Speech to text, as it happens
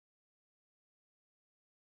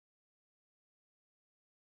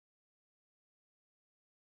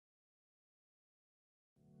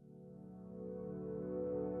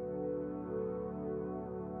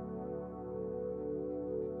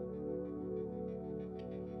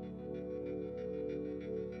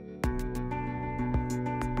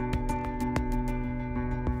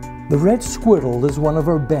The red squirrel is one of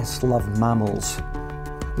our best loved mammals.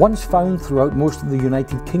 Once found throughout most of the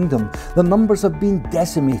United Kingdom, the numbers have been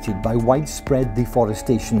decimated by widespread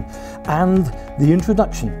deforestation and the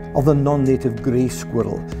introduction of the non-native grey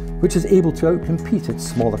squirrel, which is able to outcompete its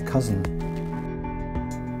smaller cousin.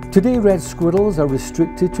 Today, red squirrels are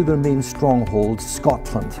restricted to their main stronghold,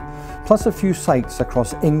 Scotland, plus a few sites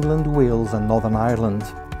across England, Wales and Northern Ireland.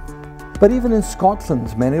 But even in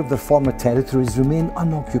Scotland, many of their former territories remain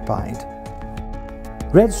unoccupied.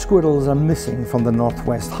 Red squirrels are missing from the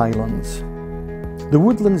North-West Highlands. The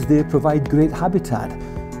woodlands there provide great habitat,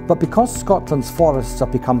 but because Scotland's forests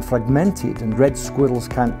have become fragmented and red squirrels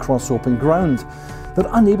can't cross open ground, they're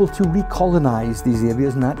unable to recolonise these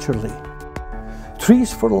areas naturally.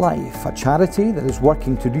 Trees for Life, a charity that is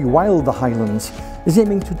working to rewild the Highlands, is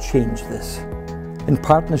aiming to change this. In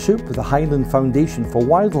partnership with the Highland Foundation for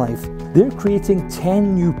Wildlife, they're creating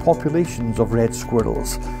 10 new populations of red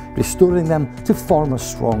squirrels, restoring them to former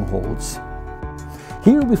strongholds.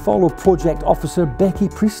 Here we follow Project Officer Becky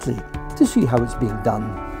Priestly to see how it's being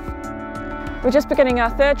done. We're just beginning our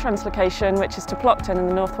third translocation, which is to Plockton in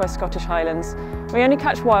the North-West Scottish Highlands. We only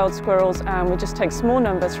catch wild squirrels and we just take small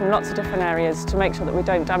numbers from lots of different areas to make sure that we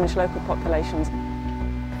don't damage local populations.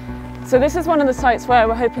 So this is one of the sites where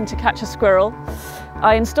we're hoping to catch a squirrel.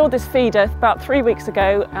 I installed this feeder about 3 weeks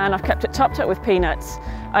ago and I've kept it topped up with peanuts.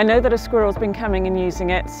 I know that a squirrel's been coming and using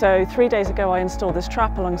it, so 3 days ago I installed this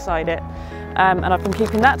trap alongside it and I've been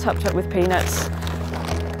keeping that topped up with peanuts,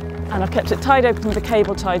 and I've kept it tied open with a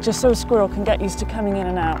cable tie just so a squirrel can get used to coming in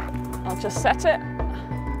and out. I'll just set it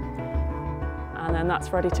and then that's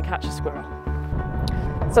ready to catch a squirrel.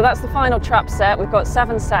 So that's the final trap set. We've got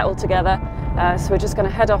 7 set altogether. So we're just going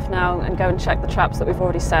to head off now and go and check the traps that we've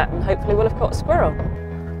already set, and hopefully we'll have caught a squirrel.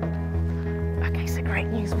 Okay, so great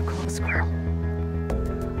news, we've caught a squirrel.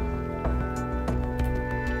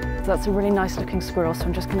 So that's a really nice looking squirrel, so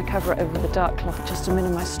I'm just going to cover it over with a dark cloth just to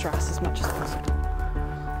minimise stress as much as possible.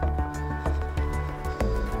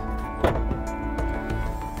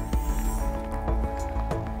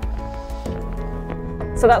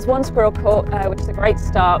 So that's one squirrel caught, which is a great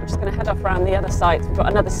start. We're just going to head off around the other sites. We've got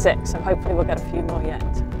another 6, so hopefully we'll get a few more yet.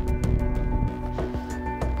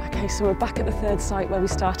 Okay, so we're back at the 3rd site where we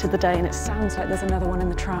started the day, and it sounds like there's another one in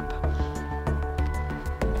the trap.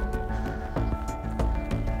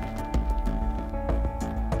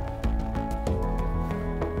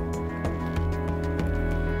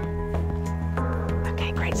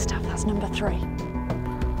 Okay, great stuff. That's number 3.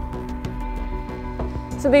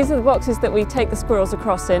 So these are the boxes that we take the squirrels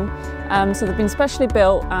across in. So they've been specially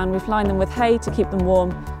built and we've lined them with hay to keep them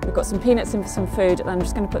warm. We've got some peanuts in for some food, and I'm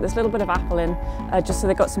just going to put this little bit of apple in just so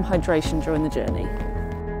they've got some hydration during the journey.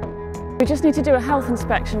 We just need to do a health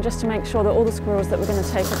inspection just to make sure that all the squirrels that we're going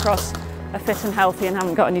to take across are fit and healthy and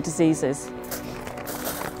haven't got any diseases.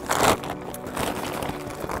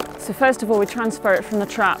 So first of all we transfer it from the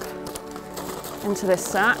trap into this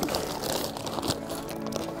sack.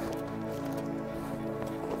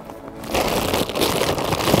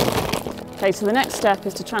 Okay, so the next step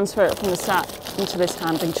is to transfer it from the sack into this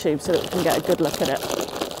handling tube so that we can get a good look at it.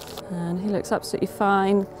 And he looks absolutely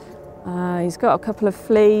fine. He's got a couple of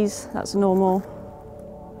fleas, that's normal.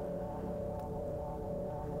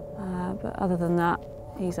 But other than that,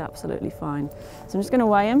 he's absolutely fine. So I'm just going to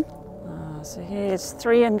weigh him. So here's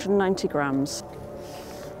 390 grams.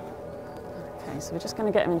 Okay, so we're just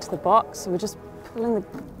going to get him into the box. So we're just pulling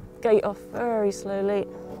the gate off very slowly.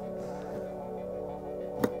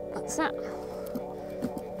 That's it.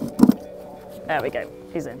 There we go,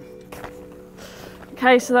 he's in.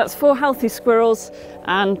 Okay, so that's 4 healthy squirrels,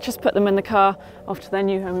 and just put them in the car off to their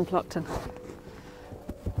new home in Plockton.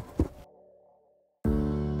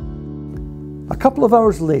 A couple of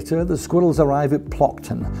hours later, the squirrels arrive at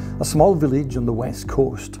Plockton, a small village on the west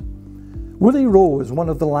coast. Willie Rowe is one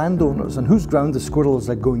of the landowners on whose ground the squirrels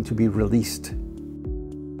are going to be released.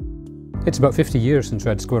 It's about 50 years since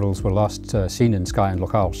red squirrels were last seen in Skye and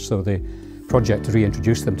Lochalsh, so the project to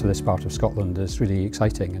reintroduce them to this part of Scotland is really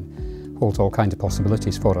exciting and holds all kinds of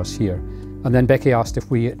possibilities for us here. And then Becky asked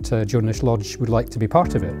if we at Journish Lodge would like to be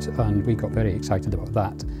part of it, and we got very excited about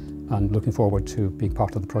that and looking forward to being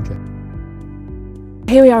part of the project.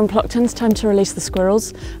 Here we are in Plockton, it's time to release the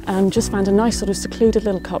squirrels. Just found a nice sort of secluded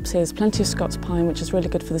little copse here. There's plenty of Scots pine, which is really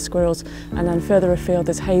good for the squirrels, and then further afield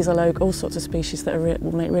there's hazel oak, all sorts of species that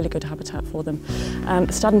will make really good habitat for them.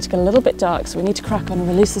 It's starting to get a little bit dark, so we need to crack on and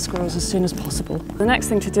release the squirrels as soon as possible. The next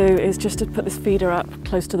thing to do is just to put this feeder up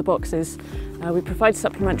close to the boxes. We provide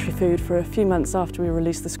supplementary food for a few months after we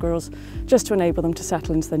release the squirrels, just to enable them to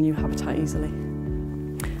settle into their new habitat easily.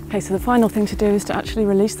 Okay, so the final thing to do is to actually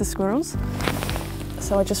release the squirrels.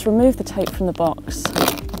 So I just remove the tape from the box.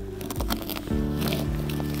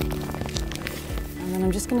 And then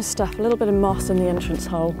I'm just going to stuff a little bit of moss in the entrance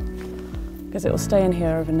hole because it will stay in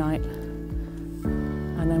here overnight.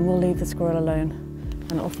 And then we'll leave the squirrel alone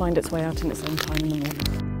and it will find its way out in its own time in the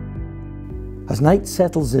morning. As night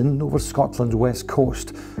settles in over Scotland's west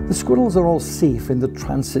coast, the squirrels are all safe in the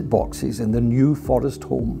transit boxes in their new forest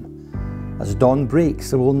home. As dawn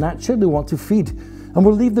breaks, they will naturally want to feed and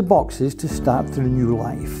will leave the boxes to start their new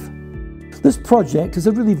life. This project is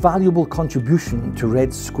a really valuable contribution to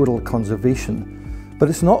red squirrel conservation, but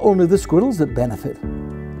it's not only the squirrels that benefit.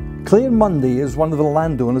 Claire Munday is one of the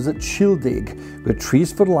landowners at Shieldig, where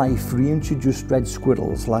Trees for Life reintroduced red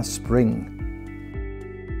squirrels last spring.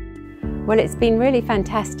 Well, it's been really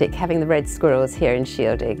fantastic having the red squirrels here in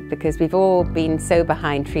Shieldig because we've all been so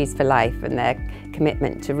behind Trees for Life and their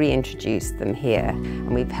commitment to reintroduce them here.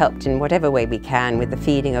 And we've helped in whatever way we can with the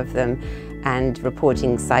feeding of them and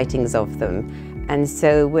reporting sightings of them. And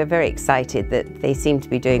so we're very excited that they seem to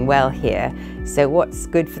be doing well here. So what's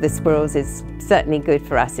good for the squirrels is certainly good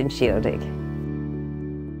for us in Shieldig.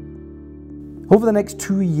 Over the next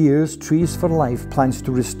 2 years, Trees for Life plans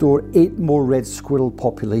to restore 8 more red squirrel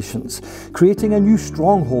populations, creating a new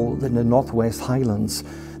stronghold in the North-West Highlands.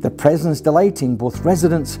 Their presence delighting both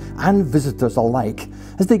residents and visitors alike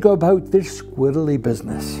as they go about their squirrely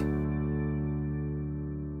business.